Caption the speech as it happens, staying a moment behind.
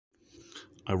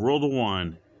I rolled a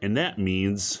 1, and that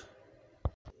means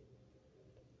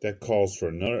that calls for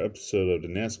another episode of the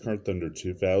NASCAR Thunder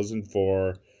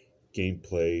 2004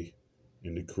 gameplay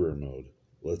into career mode.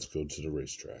 Let's go to the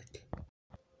racetrack.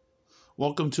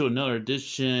 Welcome to another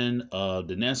edition of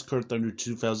the NASCAR Thunder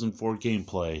 2004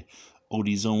 gameplay. OD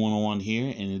Zone 101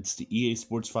 here, and it's the EA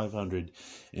Sports 500.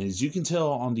 And as you can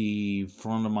tell on the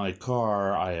front of my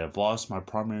car, I have lost my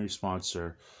primary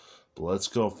sponsor. But let's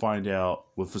go find out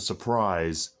with a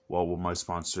surprise what will my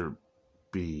sponsor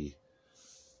be.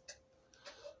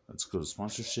 Let's go to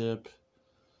sponsorship.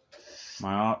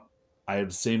 I have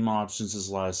the same options as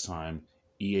last time.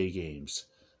 EA Games,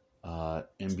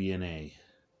 MBNA,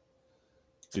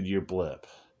 Goodyear Blip.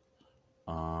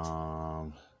 I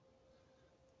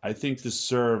think the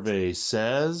survey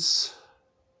says...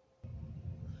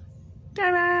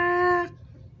 Ta-da!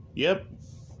 Yep.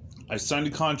 I signed a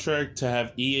contract to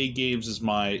have EA Games as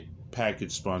my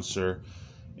package sponsor.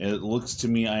 And it looks to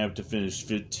me I have to finish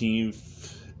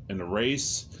 15th in the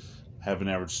race, have an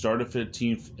average start of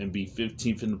 15th, and be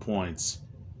 15th in the points.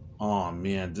 Oh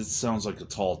man, this sounds like a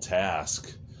tall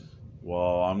task.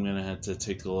 Well, I'm going to have to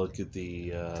take a look at the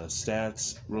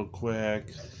stats real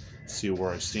quick. See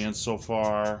where I stand so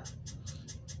far.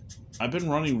 I've been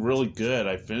running really good.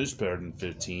 I finished better than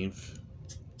 15th.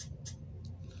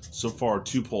 So far,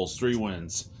 2 poles, 3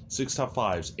 wins, 6 top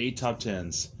 5s, 8 top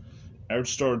 10s.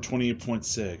 Average start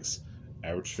 28.6.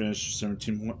 Average finish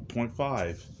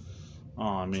 17.5.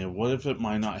 Oh man, what if it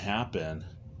might not happen?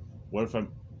 What if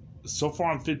I'm... So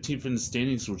far I'm 15th in the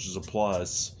standings, which is a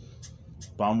plus.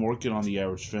 But I'm working on the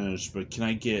average finish. But can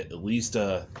I get at least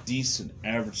a decent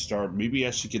average start? Maybe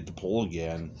I should get the pole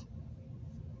again.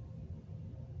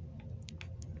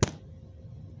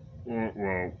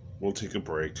 Well, we'll take a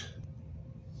break.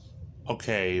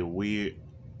 Okay, we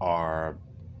are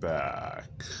back.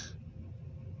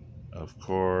 Of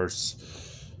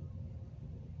course.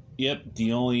 Yep,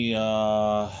 the only,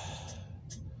 my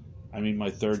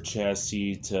third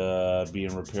chassis to be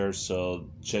in repair, so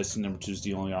chassis number 2 is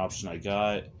the only option I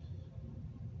got.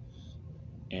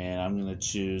 And I'm going to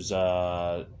choose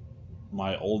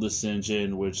my oldest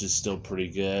engine, which is still pretty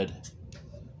good.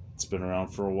 It's been around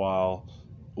for a while.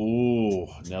 Ooh,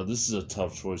 now this is a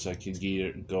tough choice. I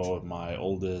can go with my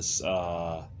oldest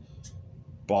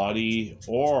body,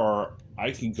 or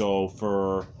I can go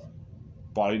for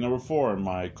body number 4, and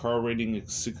my car rating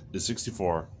is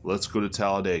 64. Let's go to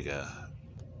Talladega.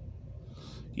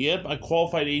 Yep, I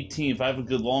qualified 18th. I have a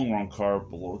good long run car,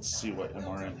 but let's see what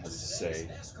MRN has to say.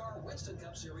 NASCAR Winston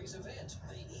Cup Series event,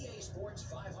 the EA Sports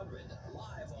 500,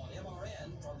 live on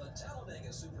MRN from the Talladega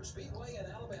Superspeedway in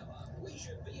Alabama. We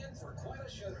should be in for quite a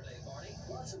show today, Barney.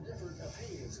 Lots of different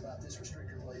opinions about this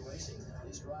restrictor plate racing.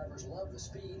 These drivers love the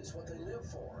speed. It's what they live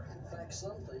for. In fact,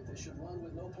 some think they should run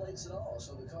with no plates at all,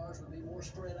 so the cars would be more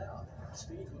spread out.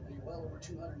 Speed would be well over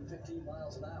 215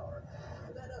 miles an hour.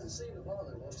 But that doesn't seem to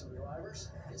bother most of the drivers.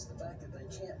 It's the fact that they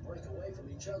can't break away from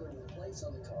each other with plates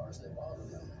on the cars that bother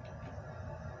them.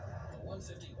 The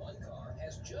 151 car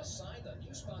has just signed a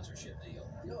new sponsorship deal.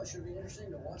 You know, it should be interesting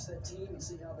to watch that team and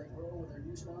see how they grow with their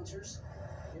new sponsors.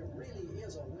 It really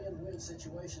is a win-win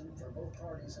situation for both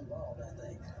parties involved, I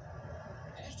think.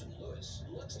 Ashton Lewis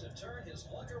looks to turn his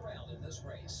luck around in this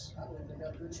race. I believe they've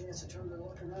got a good chance to turn their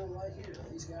luck around right here.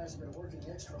 These guys have been working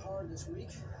extra hard this week,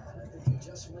 and I think it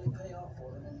just may pay off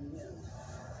for them in the end.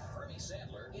 Bernie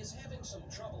Sandler is having some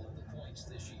trouble in the points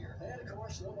this year. And of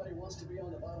course, nobody wants to be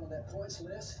on the bottom of that points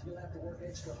list. You'll have to work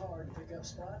extra hard to pick up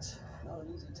spots. Not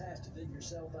an easy task to dig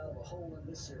yourself out of a hole in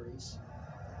this series.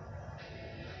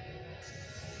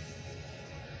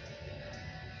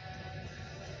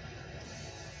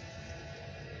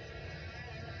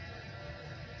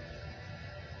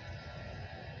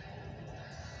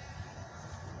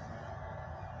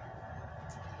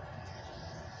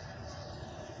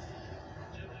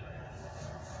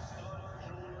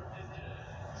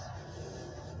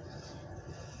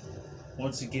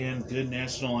 Once again, good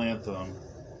national anthem.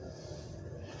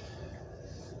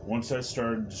 Once I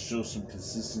started to show some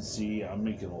consistency, I'm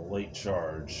making a late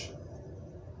charge.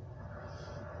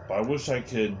 But I wish I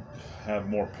could have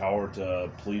more power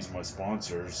to please my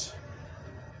sponsors.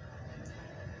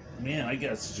 Man, I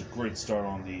got such a great start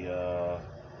on the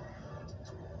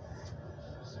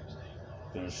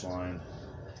finish line.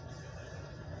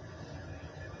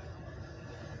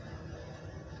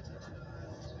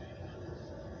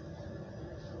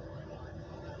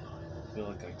 I feel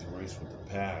like I can race with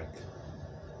the pack.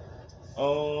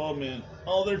 Oh man.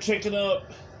 Oh, they're checking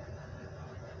up.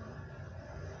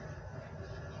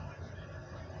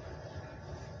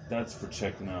 That's for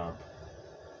checking up.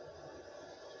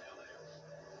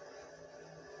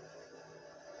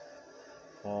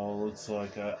 Well, looks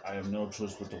like I have no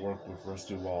choice but to work with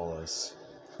Rusty Wallace.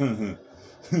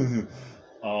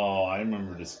 Oh, I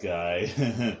remember this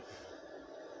guy.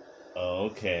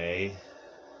 Okay.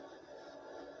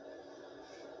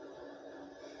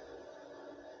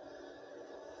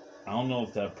 I don't know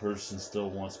if that person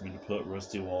still wants me to put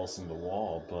Rusty Wallace in the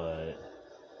wall, but...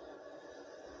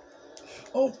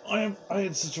 Oh, I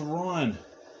had such a run.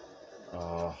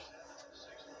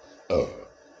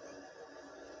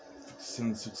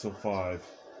 57605.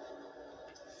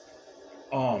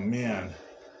 Oh man.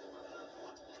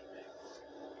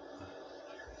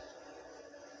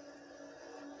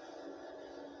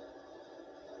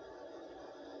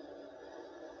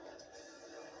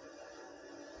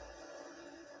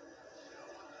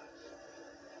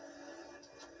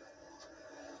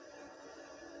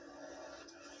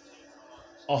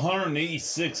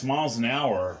 $186 miles an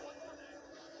hour.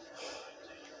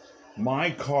 My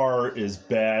car is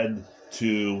bad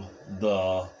to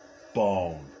the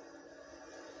bone.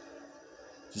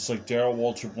 Just like Darrell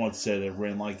Waltrip once said, it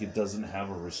ran like it doesn't have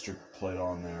a restrict plate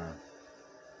on there.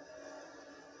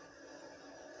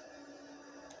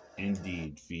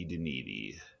 Indeed, feed the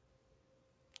needy.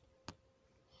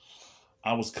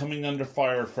 I was coming under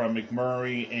fire from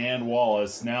McMurray and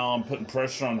Wallace. Now I'm putting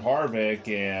pressure on Harvick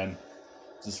and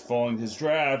just following his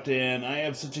draft, and I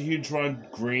have such a huge run.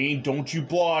 Green, don't you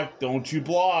block, don't you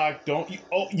block, don't you,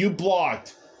 oh, you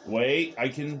blocked. Wait,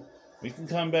 we can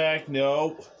come back,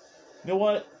 no. You know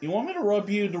what, you want me to rub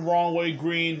you the wrong way,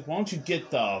 Green? Why don't you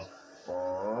get the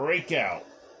freak out?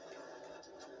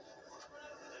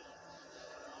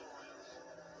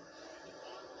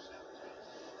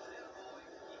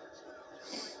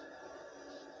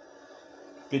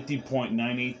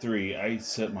 .983. I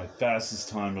set my fastest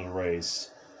time of the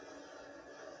race.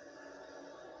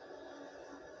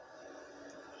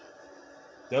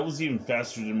 That was even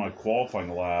faster than my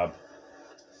qualifying lap.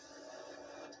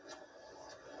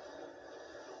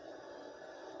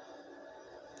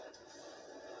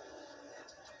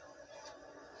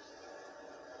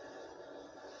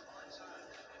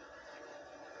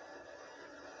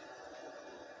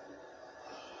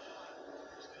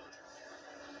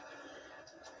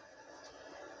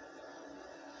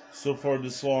 So far,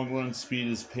 this long run speed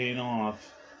is paying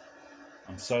off.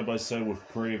 I'm side by side with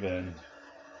Craven.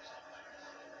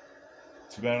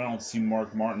 Too bad I don't see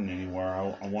Mark Martin anywhere.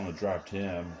 I want to draft with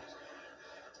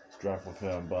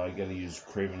him, but I gotta use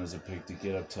Craven as a pick to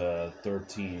get up to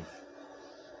 13th.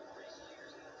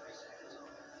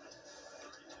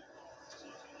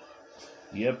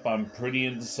 Yep, I'm pretty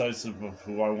indecisive of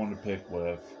who I want to pick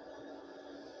with.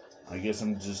 I guess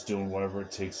I'm just doing whatever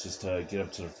it takes just to get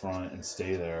up to the front and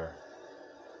stay there.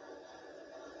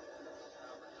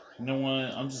 You know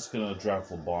what? I'm just gonna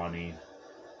draft Labonte.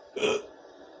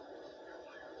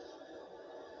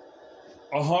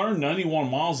 191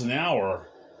 miles an hour.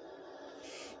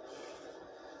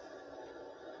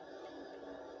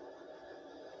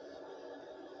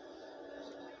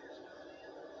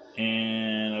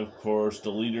 And of course,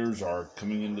 the leaders are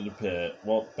coming into the pit.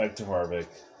 Well, back to Harvick.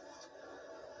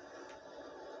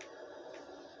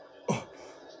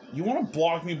 You want to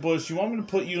block me, Bush? You want me to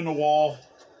put you in the wall?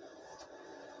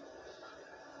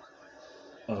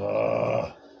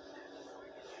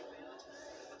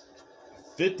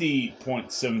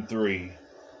 50.73.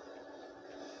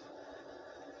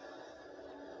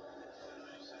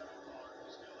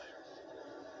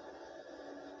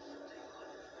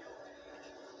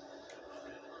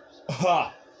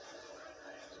 Ha!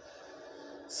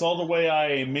 Saw the way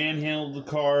I manhandled the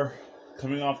car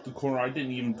coming off the corner. I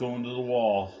didn't even go into the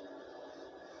wall.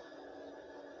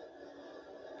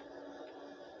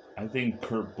 I think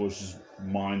Kurt Busch's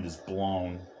mind is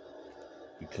blown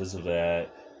because of that.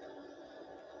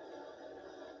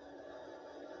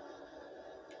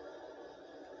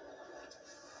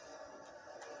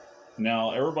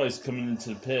 Now everybody's coming into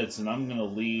the pits, and I'm going to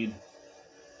lead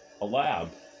a lap.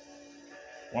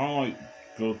 Why don't I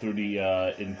go through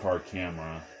the in-car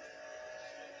camera?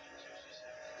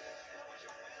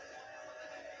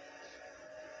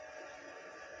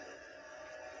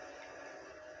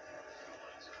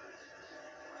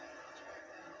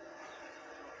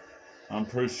 I'm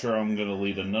pretty sure I'm going to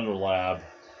lead another lap.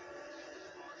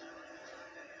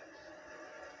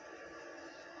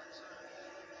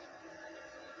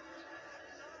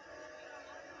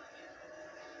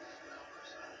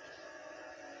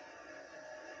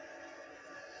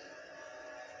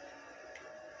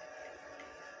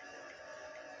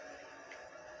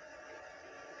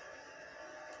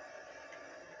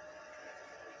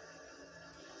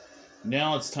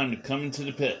 Now it's time to come into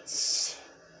the pits.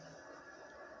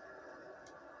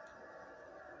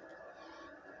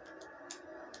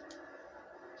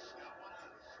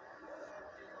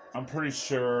 I'm pretty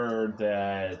sure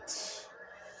that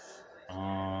I'm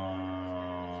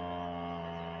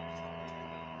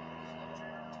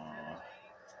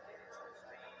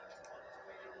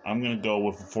gonna go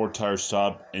with a 4-tire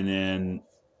stop, and then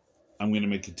I'm gonna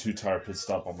make a 2-tire pit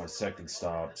stop on my second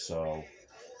stop. So.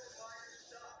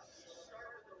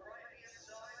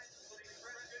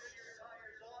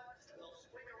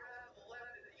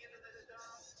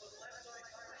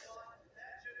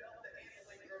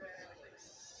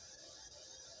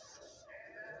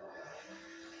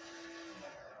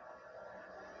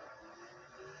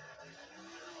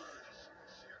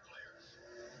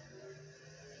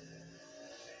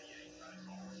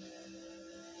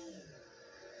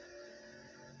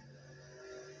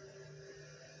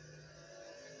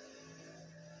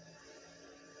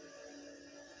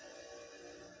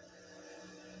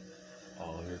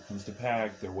 Oh, here comes the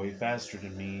pack. They're way faster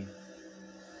than me.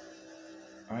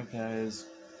 Alright, guys.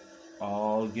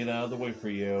 I'll get out of the way for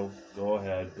you. Go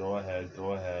ahead, go ahead,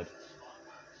 go ahead.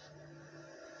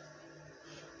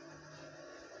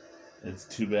 It's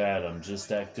too bad I'm just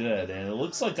that good. And it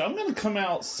looks like I'm going to come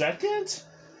out second?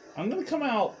 I'm going to come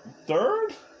out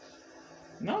third?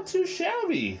 Not too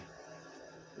shabby.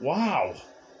 Wow.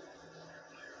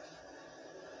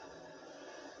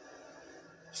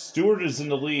 Stewart is in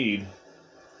the lead.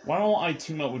 Why don't I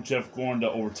team up with Jeff Gordon to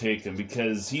overtake him?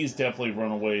 Because he's definitely run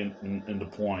away in the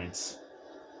points.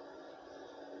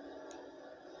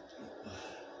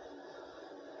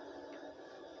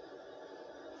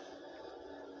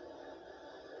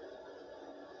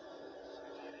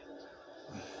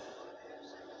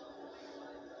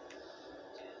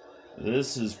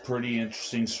 This is pretty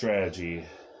interesting strategy.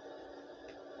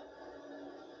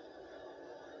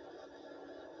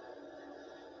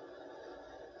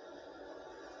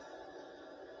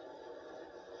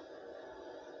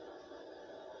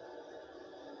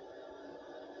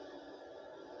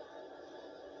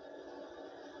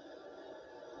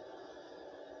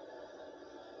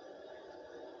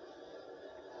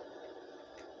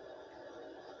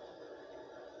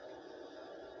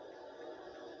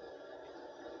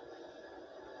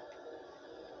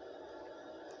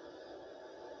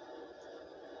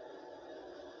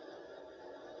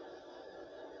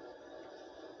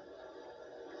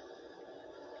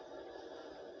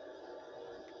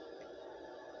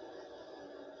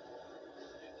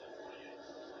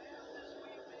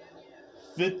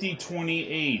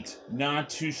 $50.28, not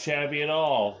too shabby at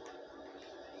all.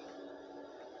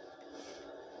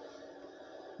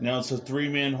 Now it's a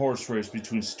 3-man horse race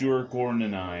between Stuart Gordon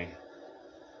and I.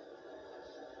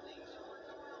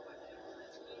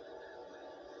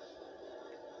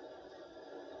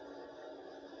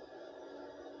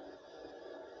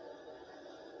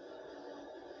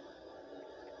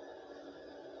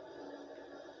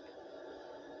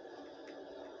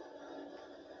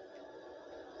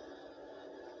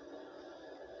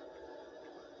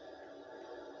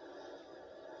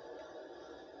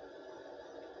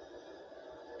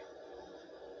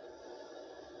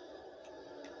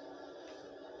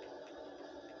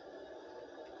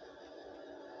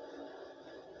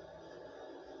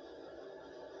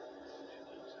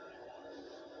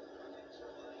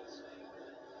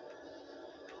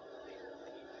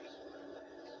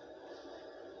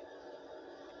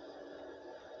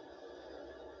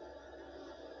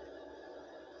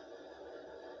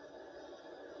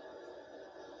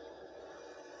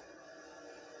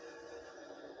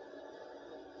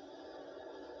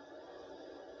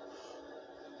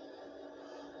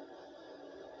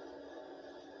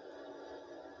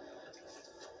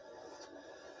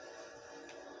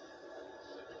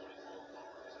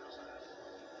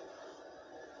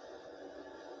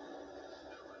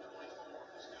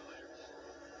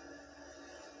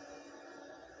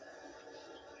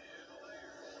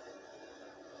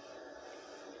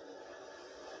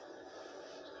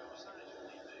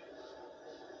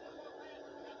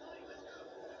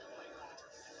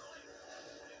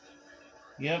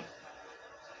 Yep.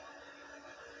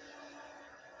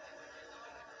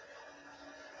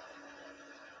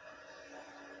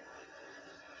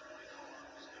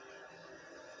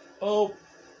 Oh,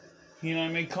 he and I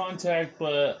made contact,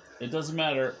 but it doesn't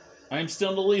matter. I'm still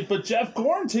in the lead, but Jeff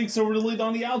Gordon takes over the lead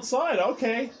on the outside.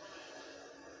 Okay.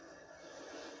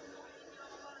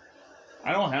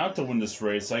 I don't have to win this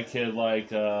race. I could,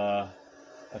 like,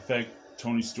 affect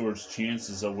Tony Stewart's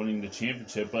chances of winning the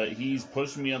championship, but he's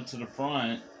pushing me up to the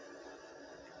front.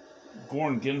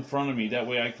 Gordon, get in front of me. That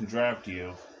way I can draft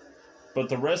you. But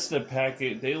the rest of the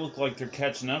packet, they look like they're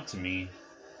catching up to me.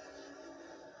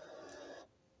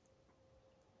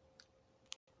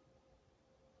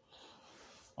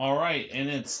 Alright, and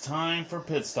it's time for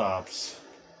pit stops.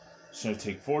 Should I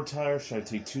take 4 tires? Should I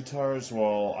take 2 tires?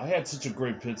 Well, I had such a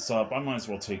great pit stop, I might as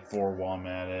well take 4 while I'm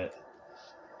at it.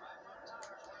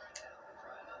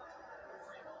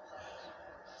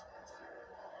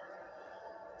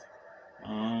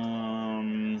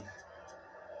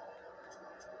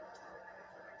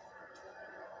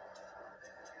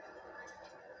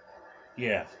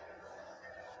 Yeah.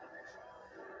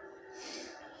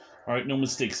 Alright, no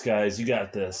mistakes, guys. You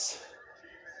got this.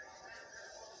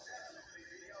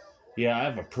 Yeah, I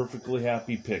have a perfectly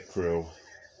happy pit crew.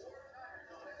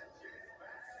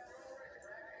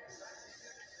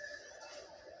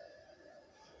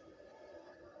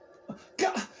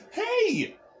 God,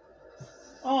 hey!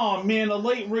 Oh man, a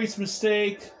late race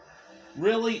mistake.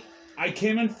 Really? I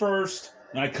came in first,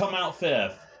 and I come out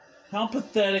 5th. How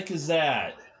pathetic is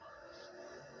that?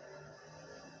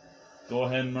 Go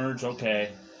ahead and merge?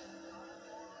 Okay.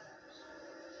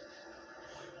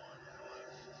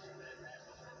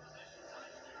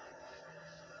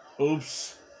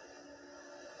 Oops.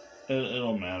 It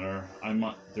don't matter.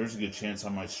 There's a good chance I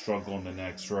might struggle in the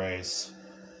next race.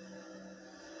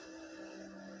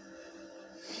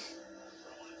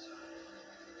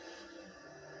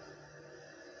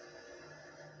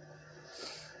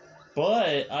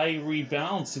 But I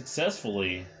rebound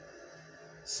successfully.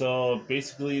 So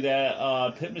basically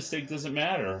that pit mistake doesn't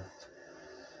matter.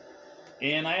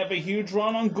 And I have a huge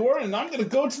run on Gordon. I'm going to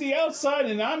go to the outside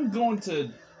and I'm going to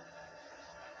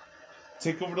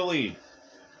take over the lead.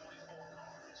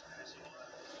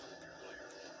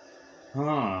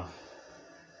 Huh.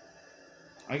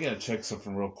 I got to check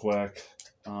something real quick.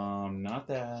 Not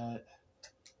that.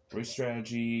 Race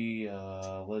strategy,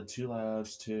 led 2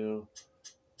 laps, 2.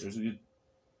 There's a good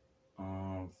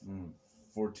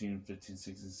 14, 15,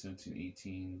 16, 17,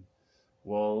 18.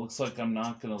 Well, it looks like I'm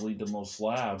not going to lead the most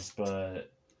laps,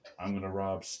 but I'm going to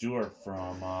rob Stewart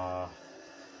from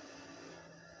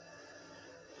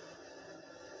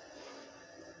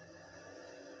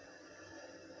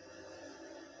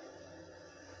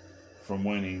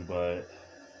winning, but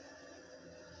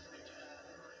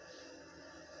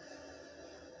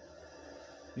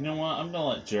you know what? I'm going to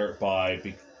let Jarrett by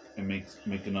and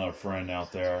make another friend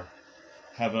out there.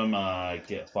 Have him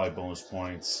get 5 bonus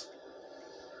points.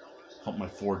 Help my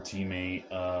Ford teammate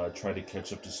try to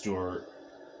catch up to Stewart.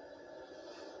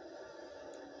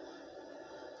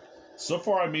 So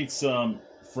far, I made some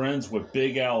friends with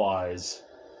big allies.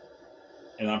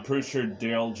 And I'm pretty sure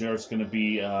Dale Jarrett's going to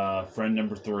be friend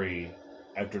number 3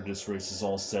 after this race is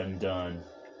all said and done.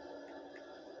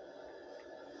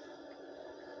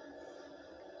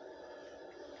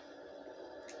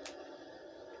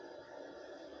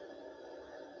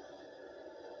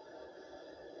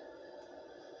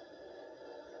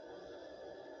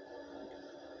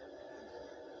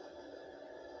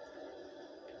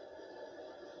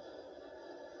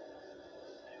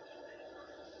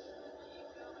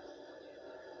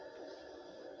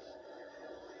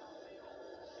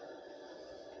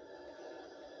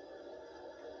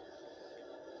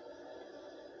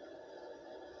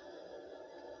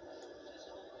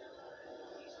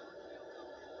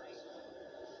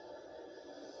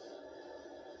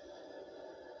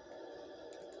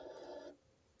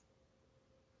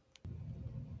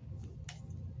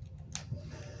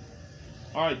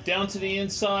 Alright, down to the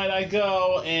inside I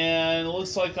go, and it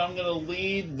looks like I'm going to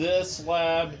lead this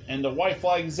lap, and the white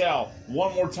flag is out.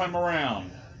 One more time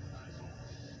around.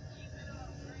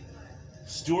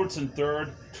 Stewart's in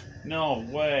 3rd? No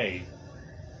way.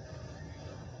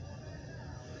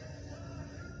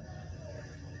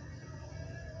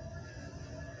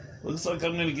 Looks like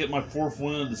I'm going to get my 4th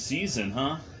win of the season,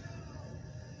 huh?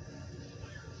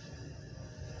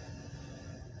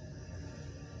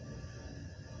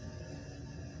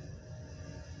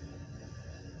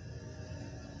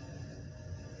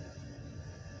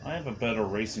 I have a better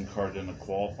racing car than a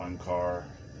qualifying car.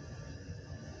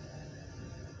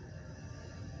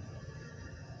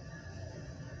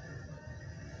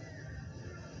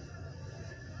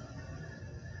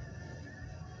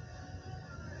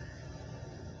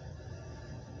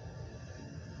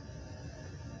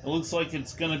 It looks like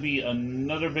it's going to be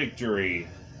another victory.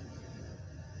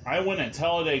 I win at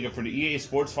Talladega for the EA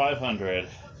Sports 500.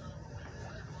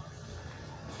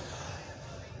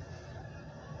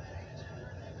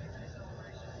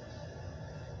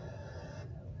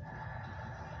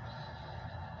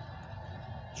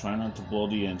 Try not to blow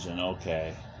the engine.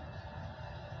 Okay.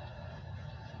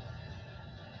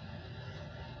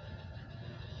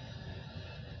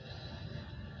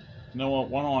 You know what?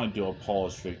 Why don't I do a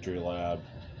polished victory lap?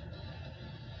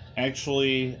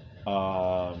 Actually,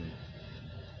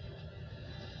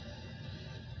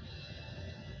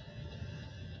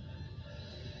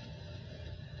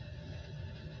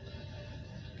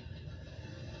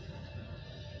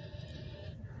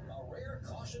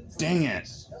 Dang it.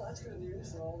 Well, that's good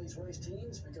news for all these race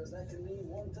teams because that can mean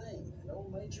one thing: no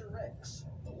major wrecks.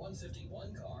 The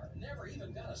 151 car never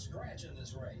even got a scratch in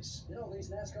this race. You know, these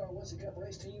NASCAR Winston Cup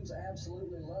race teams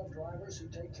absolutely love drivers who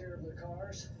take care of their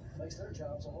cars. Makes their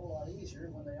jobs a whole lot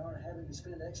easier when they aren't having to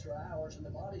spend extra hours in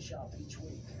the body shop each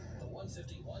week. The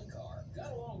 151 car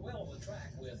got along well on the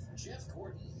track with Jeff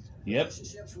Gordon. Yep.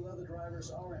 Relationships with other drivers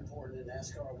are important in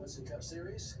NASCAR Winston Cup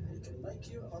Series. It can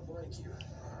make you or break you.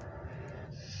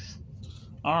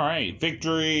 All right,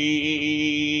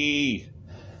 victory!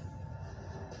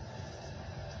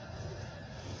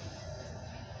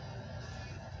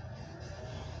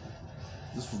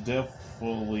 This will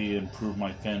definitely improve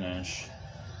my finish.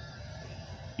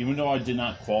 Even though I did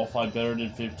not qualify better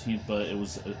than 15th, but it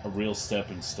was a real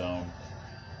stepping stone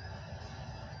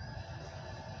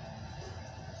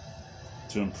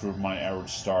to improve my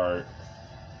average start.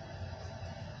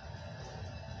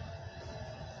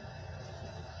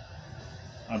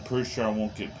 I'm pretty sure I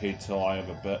won't get paid till I have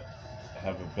a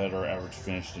better average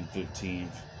finish than 15th.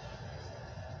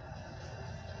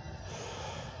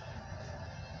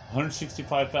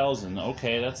 165,000.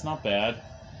 Okay, that's not bad.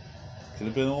 Could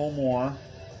have been a little more.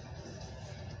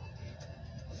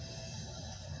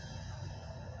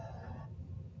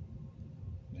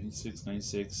 $96,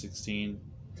 $96, $16.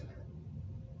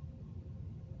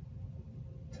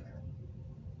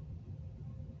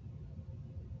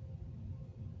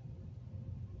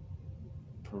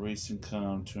 Per race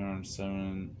income,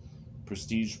 207.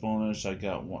 Prestige bonus, I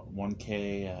got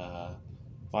 1K,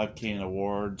 5K in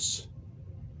awards.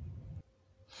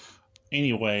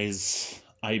 Anyways,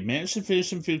 I managed to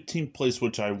finish in 15th place,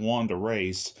 which I won the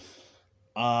race.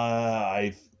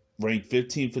 I ranked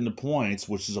 15th in the points,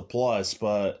 which is a plus,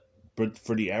 but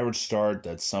for the average start,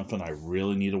 that's something I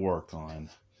really need to work on.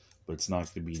 But it's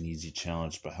not going to be an easy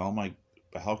challenge. But how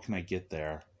can I get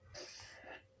there?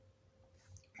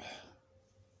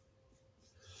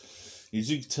 As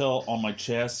you can tell on my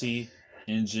chassis,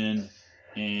 engine,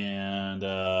 and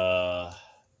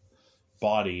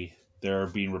body, they're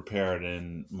being repaired,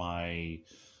 and my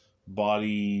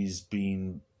body's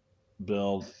being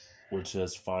built, which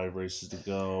has 5 races to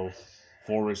go,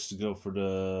 4 races to go for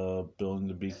the building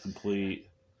to be complete,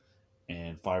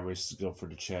 and 5 races to go for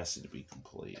the chassis to be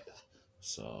complete.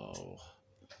 So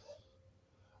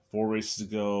 4 races to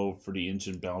go for the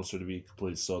engine balancer to be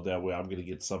complete, so that way I'm going to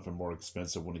get something more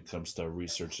expensive when it comes to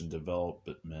research and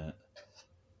development.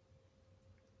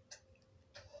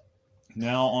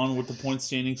 Now on with the point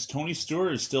standings. Tony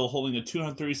Stewart is still holding a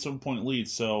 237-point lead,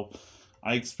 so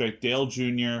I expect Dale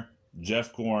Jr.,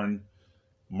 Jeff Gordon,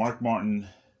 Mark Martin,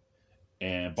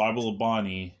 and Bobby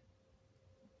Labonte,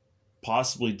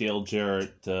 possibly Dale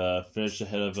Jarrett, to finish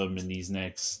ahead of him in these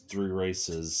next 3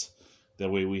 races. That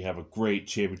way we have a great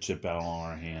championship battle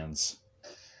on our hands.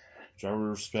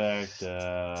 Driver respect.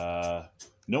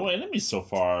 No enemies so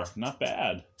far. Not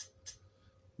bad.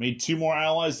 Made 2 more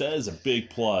allies. That is a big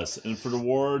plus. And for the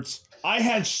awards, I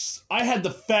had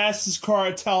the fastest car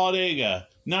at Talladega.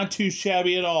 Not too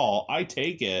shabby at all. I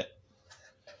take it.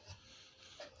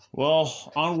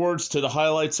 Well, onwards to the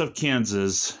highlights of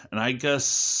Kansas. And I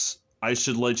guess I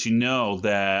should let you know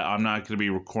that I'm not going to be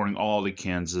recording all the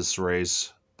Kansas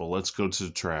race. But let's go to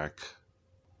the track.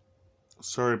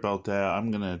 Sorry about that. I'm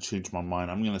going to change my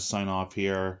mind. I'm going to sign off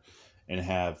here and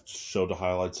show the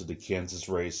highlights of the Kansas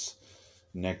race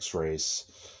next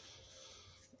race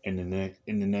in the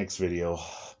next video.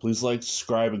 Please like,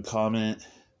 subscribe, and comment.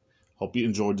 Hope you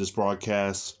enjoyed this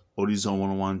broadcast. OD Zone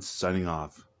 101 signing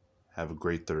off. Have a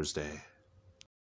great Thursday.